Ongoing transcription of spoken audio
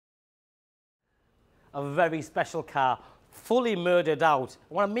a very special car, fully murdered out.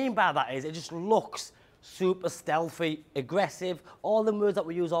 What I mean by that is it just looks super stealthy, aggressive, all the words that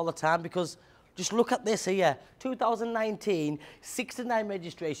we use all the time, because just look at this here, 2019, 69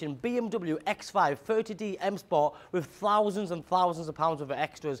 registration, BMW X5 30D M Sport with thousands and thousands of pounds of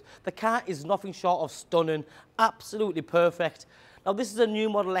extras. The car is nothing short of stunning, absolutely perfect. Now this is a new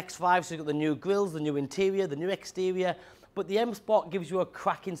model X5, so you've got the new grills, the new interior, the new exterior, but the M Sport gives you a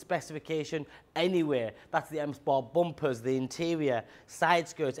cracking specification anywhere. That's the M Sport bumpers, the interior, side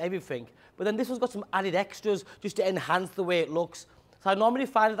skirts, everything. But then this one's got some added extras just to enhance the way it looks. So I normally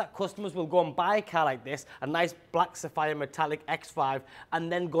find that customers will go and buy a car like this, a nice black sapphire metallic X5,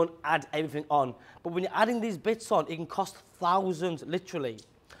 and then go and add everything on. But when you're adding these bits on, it can cost thousands, literally.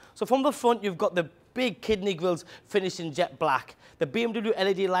 So from the front, you've got the big kidney grills finished in jet black, the BMW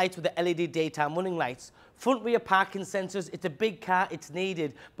LED lights with the LED daytime running lights, front rear parking sensors. It's a big car, it's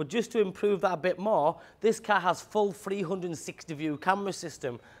needed, but just to improve that a bit more, this car has full 360 view camera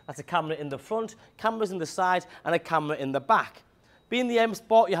system. That's a camera in the front, cameras in the side, and a camera in the back. Being the M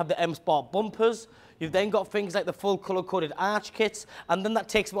Sport, you have the M Sport bumpers. You've then got things like the full colour-coded arch kits, and then that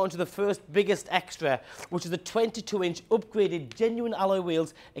takes me on to the first biggest extra, which is the 22-inch upgraded genuine alloy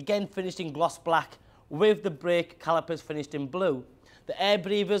wheels, again finished in gloss black, with the brake calipers finished in blue. The air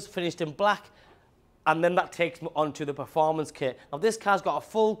breathers finished in black, and then that takes me on to the performance kit. Now this car's got a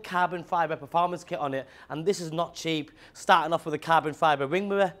full carbon fibre performance kit on it, and this is not cheap, starting off with a carbon fibre ring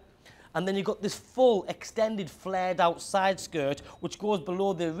mirror. And then you've got this full extended flared out side skirt, which goes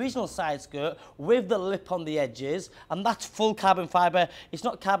below the original side skirt with the lip on the edges, and that's full carbon fibre. It's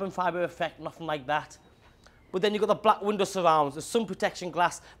not carbon fibre effect, nothing like that. But then you've got the black window surrounds, the sun protection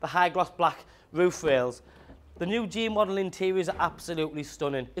glass, the high gloss black roof rails. The new G model interiors are absolutely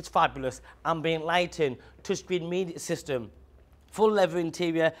stunning. It's fabulous. Ambient lighting, touchscreen media system, full leather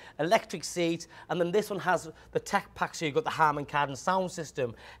interior, electric seats, and then this one has the tech pack, so you've got the Harman Kardon sound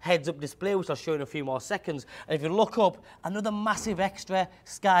system, heads-up display, which I'll show you in a few more seconds. And if you look up, another massive extra,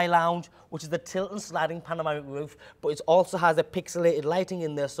 Sky Lounge, which is the tilt and sliding panoramic roof, but it also has a pixelated lighting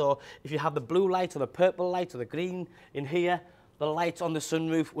in there, so if you have the blue light or the purple light or the green in here, the lights on the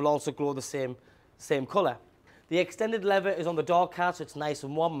sunroof will also glow the same colour. The extended leather is on the door card, so it's nice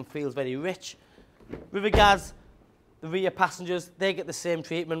and warm and feels very rich. With regards the rear passengers, they get the same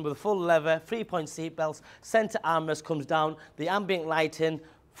treatment with a full leather, 3-point seat belts, centre armrest comes down, the ambient lighting,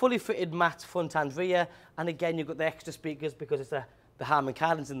 fully fitted mats front and rear, and again you've got the extra speakers because it's the Harman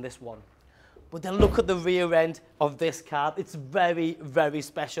Kardons in this one. But then look at the rear end of this car. It's very, very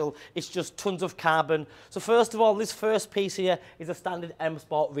special. It's just tons of carbon. So first of all, this first piece here is a standard M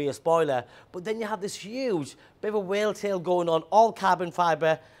Sport rear spoiler, but then you have this huge bit of a whale tail going on, all carbon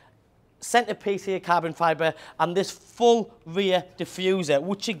fibre, centrepiece here, carbon fibre, and this full rear diffuser,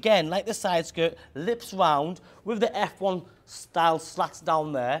 which again, like the side skirt, lips round with the F1 style slats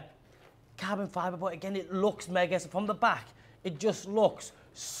down there. Carbon fibre, but again, it looks mega. So from the back, it just looks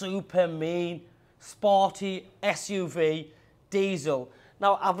super mean, sporty, SUV, diesel.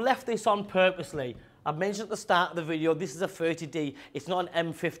 Now, I've left this on purposely. I mentioned at the start of the video, this is a 30D. It's not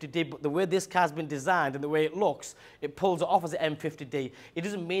an M50D, but the way this car's been designed and the way it looks, it pulls it off as an M50D. It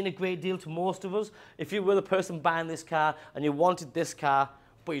doesn't mean a great deal to most of us. If you were the person buying this car and you wanted this car,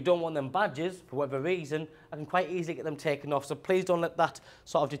 but you don't want them badges, for whatever reason, I can quite easily get them taken off. So please don't let that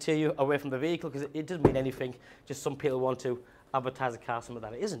sort of deter you away from the vehicle, because it doesn't mean anything. Just some people want to advertise a car something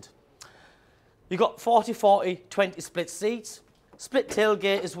that it isn't. You've got 40-40, 20 split seats. Split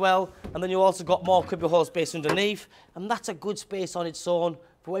tailgate as well, and then you also got more cubbyhole space underneath, and that's a good space on its own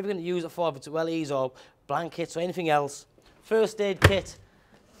for whatever you're going to use it for, if it's wellies or blankets or anything else. First aid kit,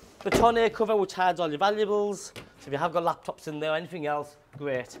 the tonneau cover which hides all your valuables, so if you have got laptops in there or anything else,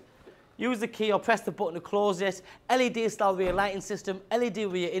 great. Use the key or press the button to close it. LED style rear lighting system, LED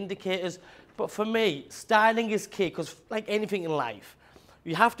rear indicators, but for me, styling is key, because like anything in life,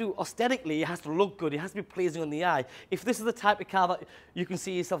 you have to, aesthetically, it has to look good, it has to be pleasing on the eye. If this is the type of car that you can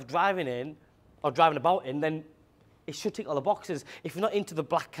see yourself driving in, or driving about in, then it should tick all the boxes. If you're not into the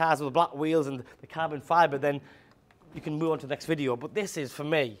black cars with the black wheels and the carbon fibre, then you can move on to the next video. But this is, for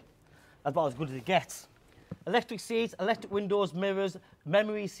me, about as good as it gets. Electric seats, electric windows, mirrors,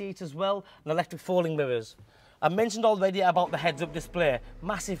 memory seats as well, and electric folding mirrors. I mentioned already about the heads-up display.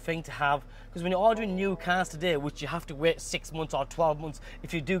 Massive thing to have, because when you're ordering new cars today, which you have to wait 6 months or 12 months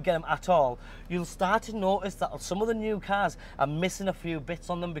if you do get them at all, you'll start to notice that some of the new cars are missing a few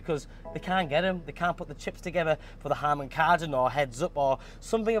bits on them because they can't get them. They can't put the chips together for the Harman Kardon or heads-up, or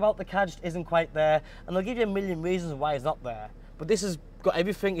something about the car just isn't quite there, and they'll give you a million reasons why it's not there. But this has got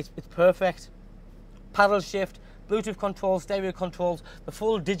everything. It's perfect. Paddle shift, Bluetooth controls, stereo controls, the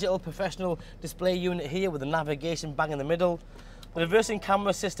full digital professional display unit here with the navigation bang in the middle. The reversing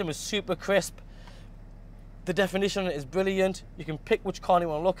camera system is super crisp. The definition is brilliant. You can pick which corner you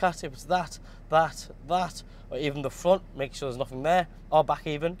want to look at, if it's that, or even the front, make sure there's nothing there, or back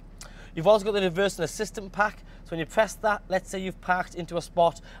even. You've also got the reversing assistant pack, so when you press that, let's say you've parked into a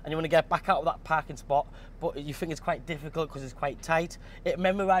spot and you want to get back out of that parking spot, but you think it's quite difficult because it's quite tight. It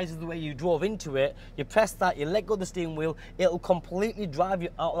memorises the way you drove into it. You press that, you let go of the steering wheel, it'll completely drive you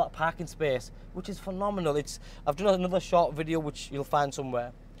out of that parking space, which is phenomenal. I've done another short video which you'll find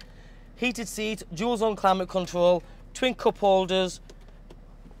somewhere. Heated seats, dual zone climate control, twin cup holders,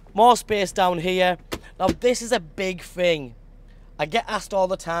 more space down here. Now this is a big thing. I get asked all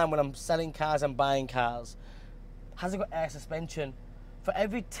the time when I'm selling cars and buying cars, has it got air suspension? For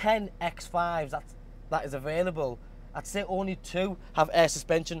every 10 X5s that is available, I'd say only 2 have air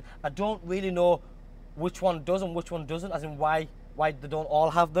suspension. I don't really know which one does and which one doesn't, as in why they don't all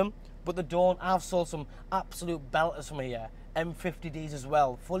have them, but they don't. I've sold some absolute belters from here, M50Ds as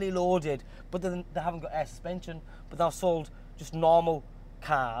well, fully loaded, but they haven't got air suspension. But I've sold just normal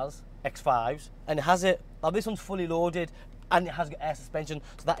cars, X5s, and it has it. Now this one's fully loaded, and it has got air suspension,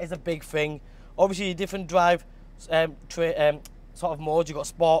 so that is a big thing. Obviously, different drive sort of modes. You've got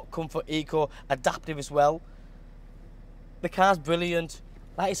sport, comfort, eco, adaptive as well. The car's brilliant.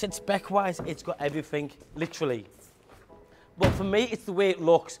 Like I said, spec-wise, it's got everything, literally. But for me, it's the way it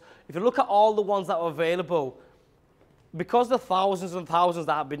looks. If you look at all the ones that are available, because the thousands and thousands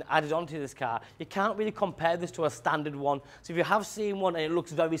that have been added onto this car, you can't really compare this to a standard one. So if you have seen one and it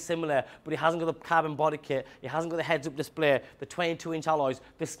looks very similar, but it hasn't got the carbon body kit, it hasn't got the heads-up display, the 22-inch alloys,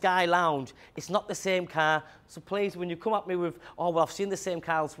 the Sky Lounge, it's not the same car. So please, when you come at me with, oh, well, I've seen the same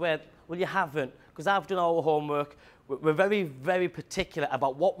car elsewhere, well, you haven't, because I've done our homework. We're very, very particular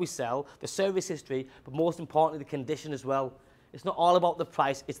about what we sell, the service history, but most importantly, the condition as well. It's not all about the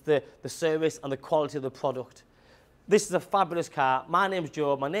price, it's the service and the quality of the product. This is a fabulous car. My name's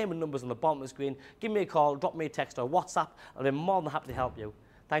Joe. My name and number's on the bottom of the screen. Give me a call, drop me a text or WhatsApp. I'll be more than happy to help you.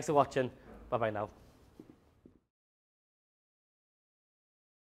 Thanks for watching. Bye-bye now.